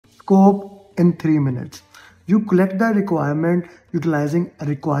Scope in 3 minutes. You collect the requirement utilizing a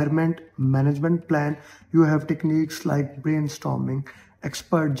requirement management plan. You have techniques like brainstorming,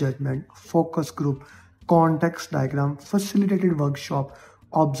 expert judgment, focus group, context diagram, facilitated workshop,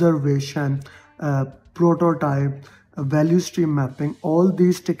 observation, prototype, value stream mapping. All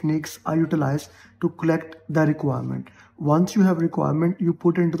these techniques are utilized to collect the requirement. Once you have requirement, you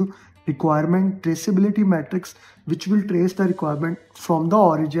put into requirement traceability matrix, which will trace the requirement from the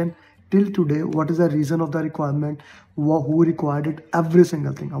origin till today. What is the reason of the requirement, who required it, every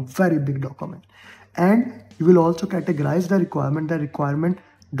single thing, a very big document. And you will also categorize the requirement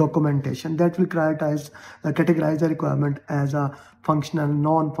documentation that will categorize the requirement as a functional,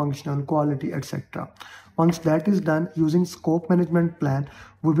 non-functional, quality, etc. Once that is done, using scope management plan,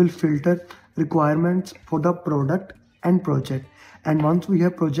 we will filter requirements for the product and project. And once we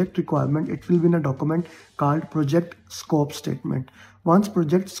have project requirement, it will be in a document called project scope statement. Once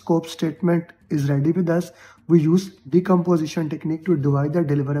project scope statement is ready with us, we use decomposition technique to divide the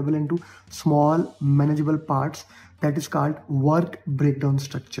deliverable into small manageable parts. That is called work breakdown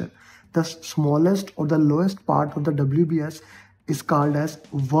structure. The smallest or the lowest part of the WBS is called as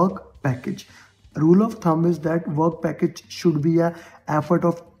work package. Rule of thumb is that work package should be an effort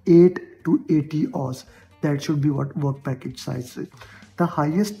of 8 to 80 hours. That should be what work package size is. The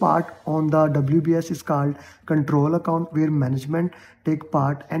highest part on the WBS is called control account, where management take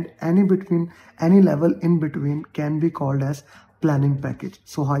part, and any level in between can be called as planning package.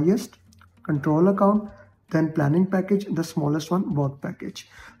 So highest control account, then planning package, the smallest one work package.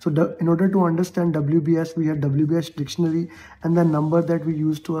 So in order to understand WBS, we have WBS dictionary, and the number that we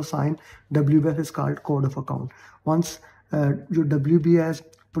use to assign WBS is called code of account. Once your WBS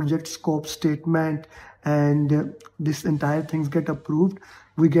project scope statement and this entire things get approved,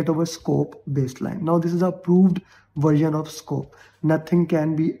 we get our scope baseline. Now this is approved version of scope. Nothing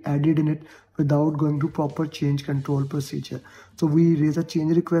can be added in it without going to proper change control procedure. So we raise a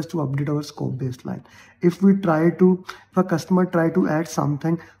change request to update our scope baseline. If a customer try to add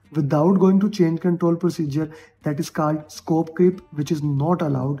something without going to change control procedure, that is called scope creep, which is not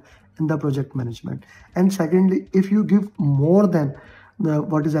allowed in the project management. And secondly, if you give more than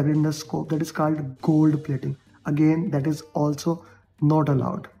what is added in the scope, that is called gold plating. Again, that is also not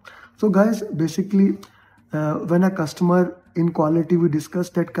allowed. So guys, basically when a customer in quality, we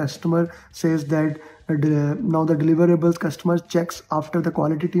discussed that customer says that now the deliverables customer checks after the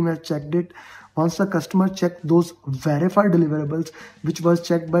quality team has checked it. Once the customer checked those verified deliverables, which was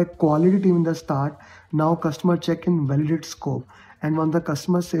checked by quality team in the start, now customer check in validate scope. And when the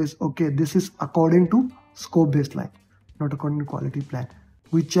customer says, okay, this is according to scope baseline, not according to quality plan,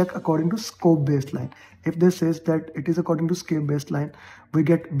 we check according to scope baseline. If they says that it is according to scope baseline, we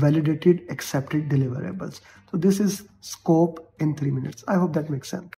get validated accepted deliverables. So this is scope in 3 minutes. I hope that makes sense.